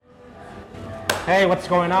Hey, what's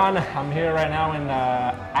going on? I'm here right now in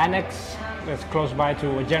Annex, that's close by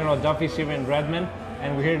to General Duffy's here in Redmond,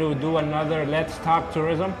 and we're here to do another Let's Talk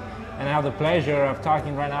Tourism. And I have the pleasure of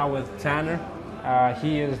talking right now with Tanner.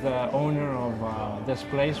 He is the owner of this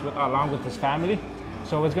place, along with his family.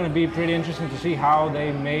 So it's going to be pretty interesting to see how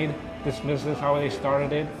they made this business, how they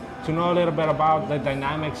started it, to know a little bit about the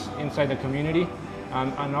dynamics inside the community,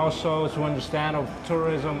 and also to understand of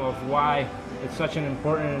tourism, of why it's such an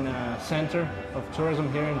important center of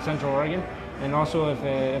tourism here in Central Oregon, and also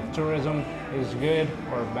if tourism is good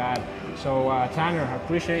or bad. So Tanner, I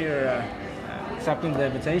appreciate your accepting the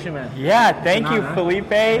invitation, man. Yeah, thank you,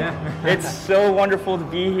 Felipe. Yeah. It's so wonderful to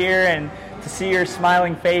be here and to see your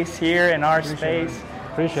smiling face here in our space.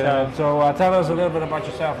 Appreciate it. So tell us a little bit about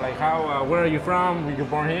yourself. Like where are you from? Were you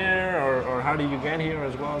born here, or how did you get here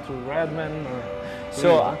as well to Redmond?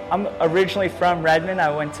 So I'm originally from Redmond.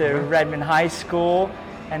 I went to Redmond High School,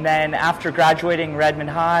 and then after graduating Redmond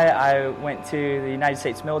High, I went to the United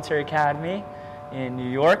States Military Academy in New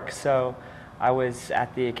York. So I was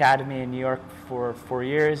at the academy in New York for 4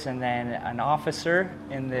 years, and then an officer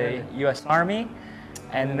in the U.S. Army,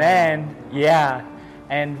 and then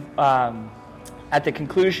at the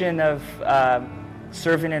conclusion of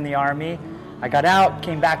serving in the Army, I got out,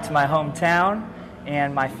 came back to my hometown,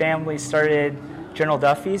 and my family started General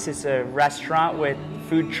Duffy's. It's a restaurant with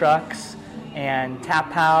food trucks and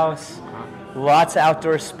tap house, lots of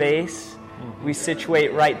outdoor space. We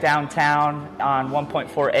situate right downtown on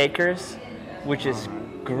 1.4 acres, which is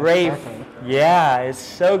great. Yeah, it's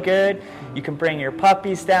so good. You can bring your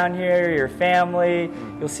puppies down here, your family.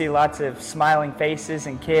 You'll see lots of smiling faces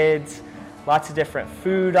and kids, lots of different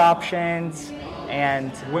food options.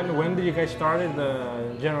 And when did you guys started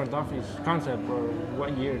the General Duffy's concept, or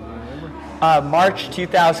what year? Do you remember? March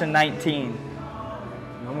 2019.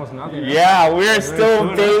 Almost nothing. Yeah, we're still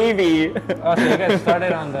a baby. Oh, so you guys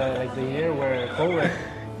started on the year where COVID.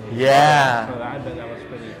 Yeah. So I bet that was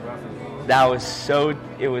pretty rough as well.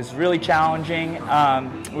 It was really challenging.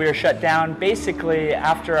 We were shut down basically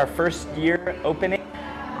after our first year opening,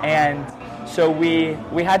 and so we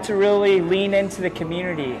had to really lean into the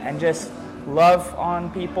community and just love on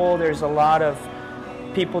people. There's a lot of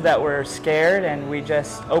people that were scared, and we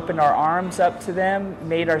just opened our arms up to them,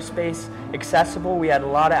 made our space accessible. We had a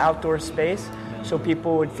lot of outdoor space, so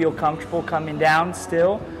people would feel comfortable coming down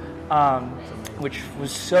still, which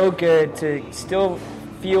was so good to still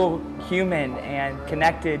feel human and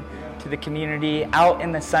connected to the community, out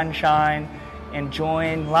in the sunshine,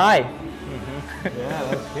 enjoying life. Yeah,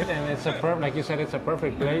 that's good. And it's like you said, it's a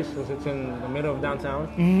perfect place because it's in the middle of downtown.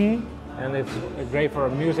 And it's great for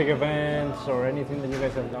music events or anything that you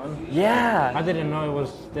guys have done. Yeah. I didn't know it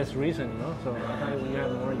was this recent, so I thought you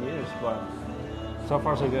had more years, but so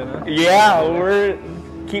far so good, huh? Yeah, we're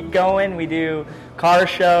keep going. We do car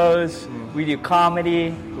shows, we do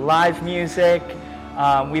comedy, live music.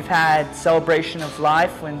 We've had celebration of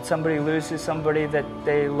life when somebody loses somebody that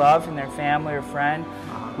they love in their family or friend.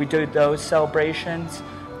 We do those celebrations.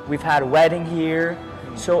 We've had a wedding here.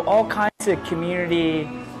 So all kinds of community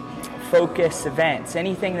focused events,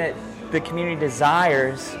 anything that the community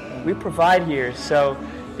desires, we provide here. So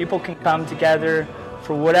people can come together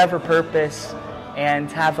for whatever purpose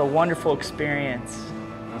and have a wonderful experience.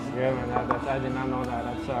 That's good, man. I did not know that.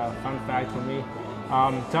 That's a fun fact for me.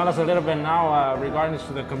 Tell us a little bit now regarding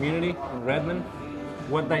to the community in Redmond.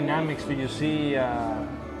 What dynamics do you see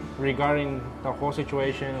regarding the whole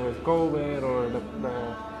situation with COVID, or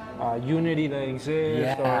the unity that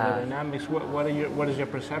exists, or the dynamics? What is your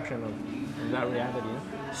perception of that reality?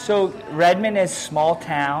 So Redmond is small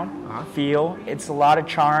town feel. It's a lot of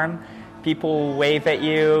charm. People wave at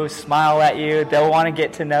you, smile at you. They'll want to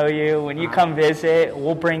get to know you. When you come visit,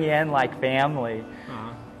 we'll bring you in like family.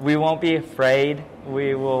 We won't be afraid.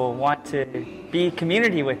 We will want to be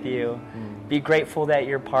community with you. Be grateful that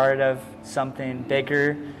you're part of something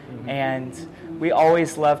bigger. And we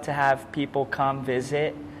always love to have people come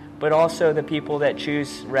visit, but also the people that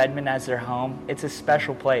choose Redmond as their home. It's a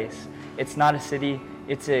special place. It's not a city.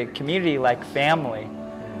 It's a community like family.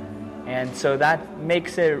 And so that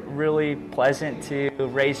makes it really pleasant to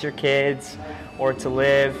raise your kids or to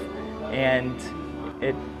live. And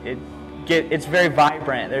it's very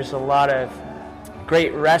vibrant. There's a lot of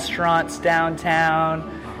great restaurants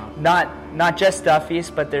downtown. Not just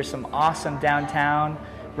Duffy's, but there's some awesome downtown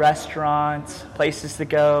restaurants, places to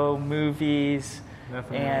go, movies,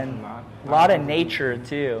 and a lot of nature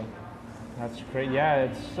too. That's great. Yeah,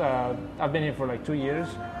 it's I've been here for like 2 years.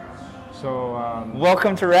 So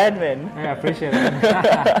welcome to Redmond. Yeah, I appreciate it.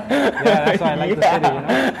 Yeah, that's why I like the city,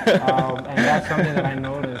 And that's something that I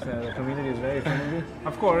noticed. The community is very friendly.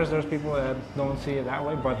 Of course, there's people that don't see it that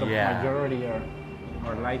way, but the Yeah. majority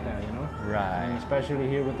are like that, you know. Right. And especially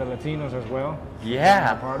here with the Latinos as well. Yeah.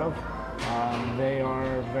 that I'm a part of. They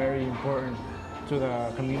are very important to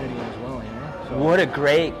the community as well, you know. So, What a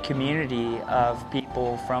great community of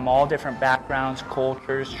people from all different backgrounds,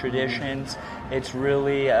 cultures, traditions. It's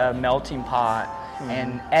really a melting pot,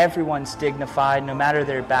 and everyone's dignified, no matter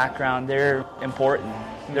their background. They're important,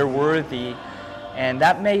 they're worthy, and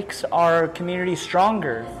that makes our community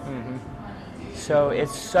stronger. So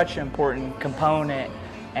it's such an important component,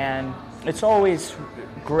 and it's always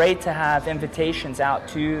great to have invitations out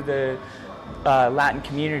to the Latin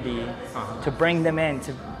community to bring them in,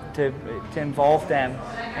 to involve them,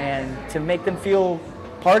 and to make them feel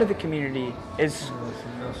part of the community is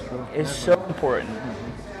so important.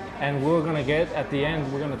 and we're gonna get at the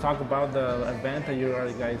end. We're gonna talk about the event that you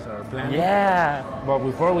guys are planning. Yeah. But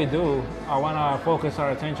before we do, I want to focus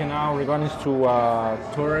our attention now regarding to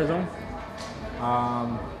tourism.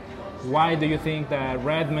 Why do you think that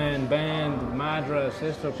Redmond, Bend, Madras,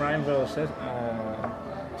 Sisto, Prineville,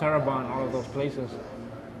 Terrebonne, all of those places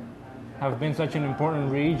have been such an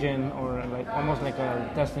important region, or like almost like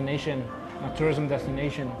a destination, a tourism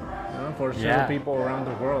destination, you know, for certain people around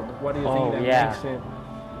the world? What do you think that makes it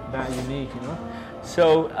that unique, you know?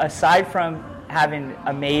 So aside from having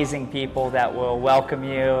amazing people that will welcome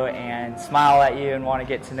you and smile at you and want to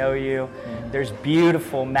get to know you, there's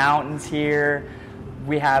beautiful mountains here.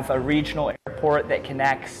 We have a regional airport that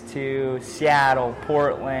connects to Seattle,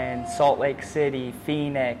 Portland, Salt Lake City,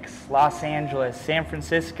 Phoenix, Los Angeles, San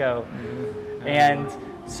Francisco. And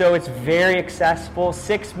so it's very accessible.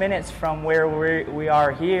 6 minutes from where we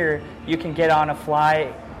are here, you can get on a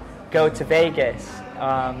flight, go to Vegas.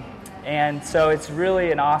 And so it's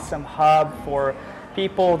really an awesome hub for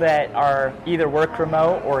people that are either work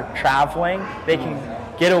remote or traveling. They can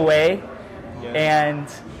get away. And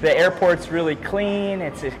the airport's really clean,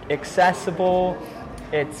 it's accessible,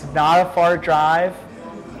 it's not a far drive.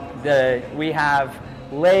 We have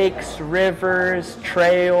lakes, rivers,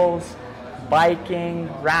 trails, biking,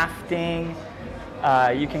 rafting.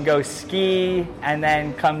 You can go ski and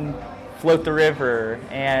then come float the river.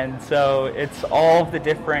 And so it's all the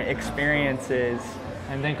different experiences.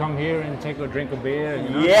 And then come here and take a drink of beer. You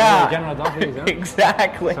know, Yeah, General Duffy's, huh?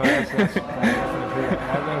 exactly. So that's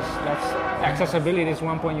accessibility is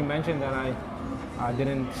one point you mentioned that I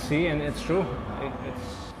didn't see, and it's true.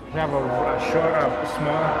 We have a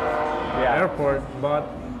small airport, but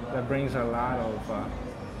that brings a lot of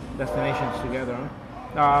destinations together.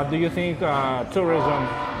 Do you think tourism,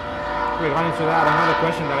 regarding to that, another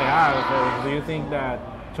question that I have is, do you think that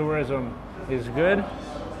tourism is good,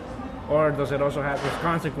 or does it also have its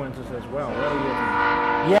consequences as well? What do you think?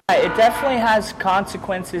 Yeah, it definitely has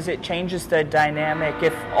consequences. It changes the dynamic.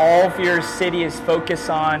 If all of your city is focused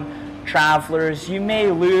on travelers, you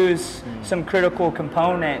may lose some critical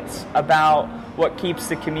components about what keeps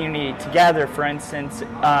the community together. For instance,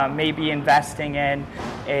 maybe investing in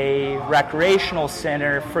a recreational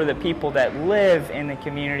center for the people that live in the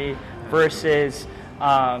community versus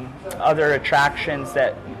other attractions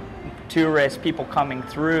that tourists, people coming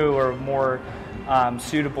through, are more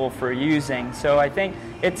suitable for using. So I think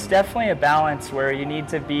it's definitely a balance where you need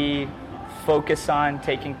to be focused on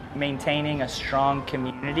maintaining a strong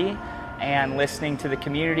community and listening to the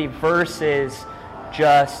community versus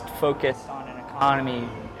just focus on an economy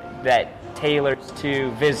that tailors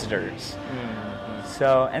to visitors.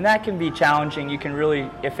 So, and that can be challenging. You can really,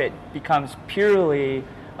 if it becomes purely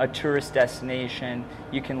a tourist destination,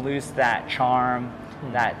 you can lose that charm,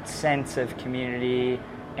 that sense of community,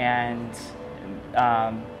 and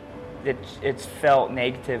it's felt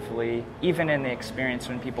negatively, even in the experience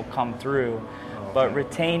when people come through. But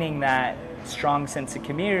retaining that strong sense of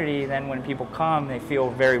community, then when people come, they feel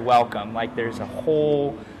very welcome. Like there's a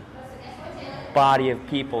whole body of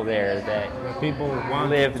people there that people want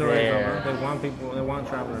live tourism, there. They want people, they want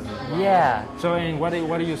travelers. Yeah. So, and what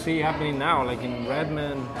do you see happening now? Like in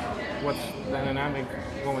Redmond, what's the dynamic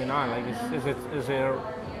going on? Like, is it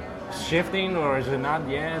shifting, or is it not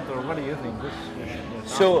yet, or what do you think?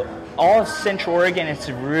 So all of Central Oregon, it's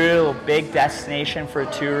a real big destination for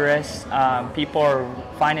tourists. People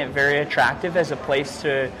find it very attractive as a place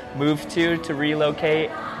to move to relocate,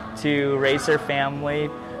 to raise their family.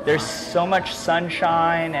 There's so much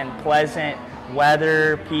sunshine and pleasant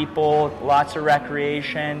weather, people, lots of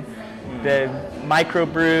recreation. The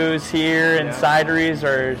microbrews here and cideries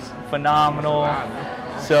are phenomenal.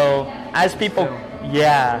 So as people,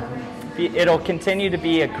 it'll continue to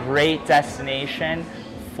be a great destination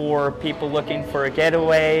for people looking for a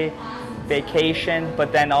getaway. vacation,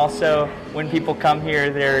 but then also when people come here,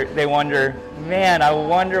 they wonder, man, I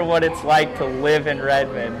wonder what it's like to live in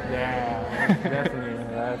Redmond. Yeah, definitely.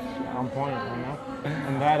 That's on point, you know.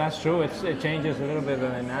 And that's true. It changes a little bit the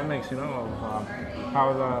dynamics, you know, of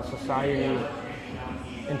how the society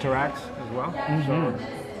interacts as well. So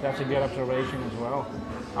that's a good observation as well.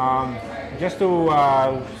 Just to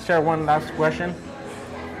share one last question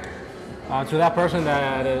to that person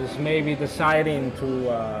that is maybe deciding to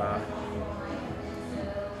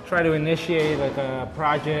try to initiate like a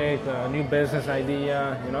project, a new business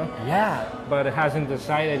idea, you know? Yeah. But it hasn't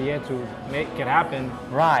decided yet to make it happen.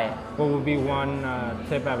 Right. What would be one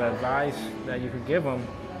tip of advice that you could give them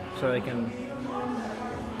so they can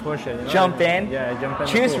push it? You know? Jump in. Yeah, jump in.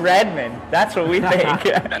 Choose Redmond. That's what we think.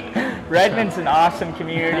 Redmond's an awesome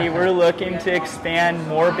community. We're looking to expand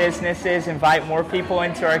more businesses, invite more people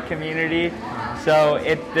into our community. So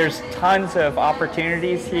there's tons of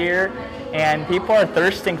opportunities here. And people are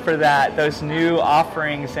thirsting for those new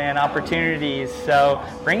offerings and opportunities. So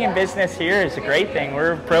bringing business here is a great thing.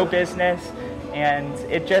 We're pro-business, and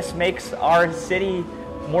it just makes our city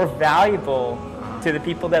more valuable to the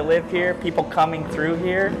people that live here, people coming through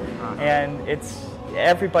here, and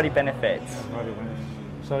everybody benefits.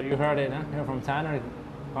 So you heard it, huh? You're from Tanner.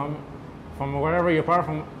 From wherever you're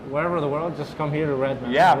from wherever the world, just come here to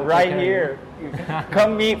Redmond. Yeah, right here.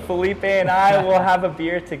 Come meet Felipe and I. We'll have a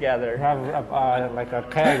beer together. Have like a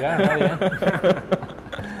keg, huh?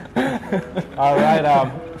 All right.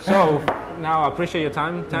 So now I appreciate your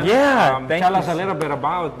time, Tanner. Yeah. Tell us a little bit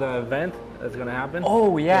about the event that's going to happen.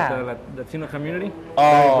 Oh, yeah. With the Latino community.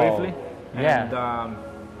 Oh, very briefly. Yeah. And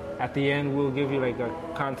at the end, we'll give you like a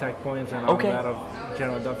contact points and all that of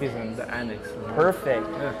General Duffy's and the annex. Perfect.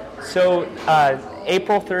 Yeah. So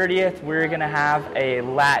April 30th, we're going to have a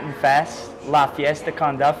Latin Fest, La Fiesta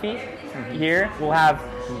con Duffy here. We'll have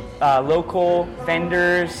local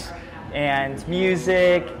vendors and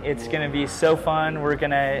music. It's going to be so fun. We're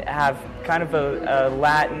going to have kind of a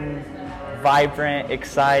Latin, vibrant,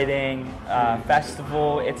 exciting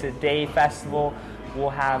festival. It's a day festival. We'll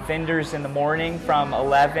have vendors in the morning from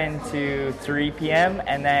 11 to 3 p.m.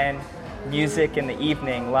 and then music in the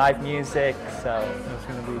evening, live music. So that's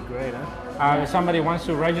going to be great, huh? If somebody wants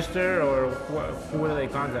to register, or who do they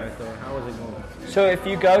contact, or how is it going? So if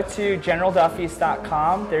you go to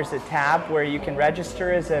generalduffys.com, there's a tab where you can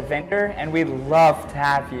register as a vendor, and we'd love to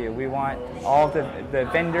have you. We want all the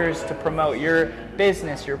vendors to promote your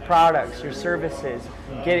business, your products, your services,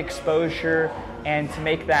 get exposure, and to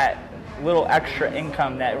make that little extra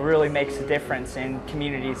income that really makes a difference in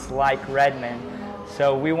communities like Redmond.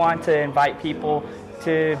 So we want to invite people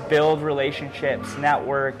to build relationships,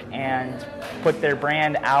 network, and put their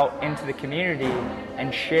brand out into the community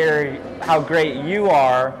and share how great you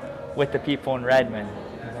are with the people in Redmond.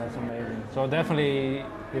 That's amazing. So definitely,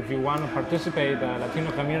 if you want to participate, the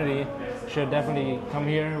Latino community should definitely come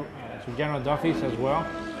here to General Duffy's as well.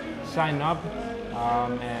 Sign up.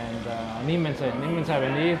 Anímense a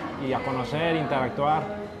venir y a conocer, interactuar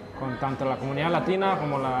con tanto la comunidad latina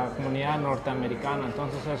como la comunidad norteamericana.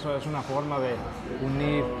 Entonces eso es una forma de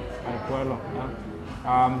unir al pueblo.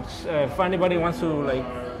 If anybody wants to like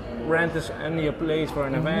rent any place for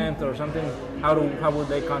an event or something, how would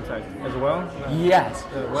they contact as well? Yes.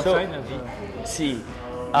 The website? Sí.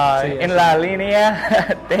 En la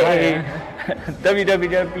línea de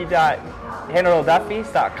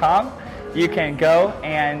www.generalduffys.com. You can go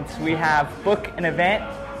and we have book an event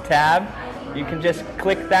tab. You can just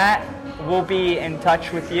click that. We'll be in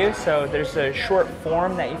touch with you. So there's a short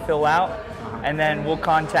form that you fill out, and then we'll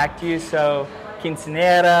contact you. So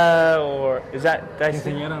quinceañera, or is that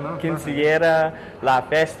quinceañera? No, quinceañera, La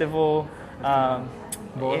Festival.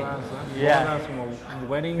 Bodas, yeah. Bodas,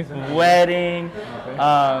 weddings. Wedding.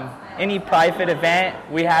 Okay. Any private event,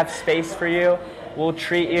 we have space for you. We'll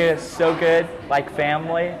treat you so good, like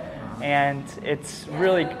family. And it's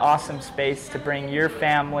really awesome space to bring your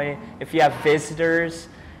family. If you have visitors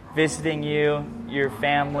visiting you, your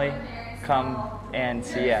family, come and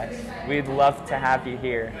see us. We'd love to have you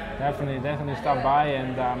here. Definitely stop by,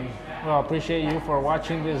 and well, appreciate you for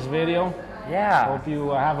watching this video. Yeah. Hope you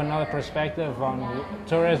have another perspective on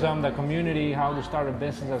tourism, the community, how to start a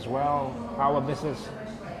business as well, how a business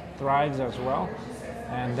thrives as well.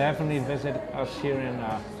 And definitely visit us here in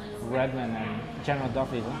Redmond and General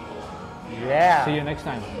Duffy's. Yeah. See you next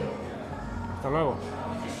time. Hasta luego.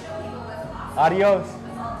 Adios.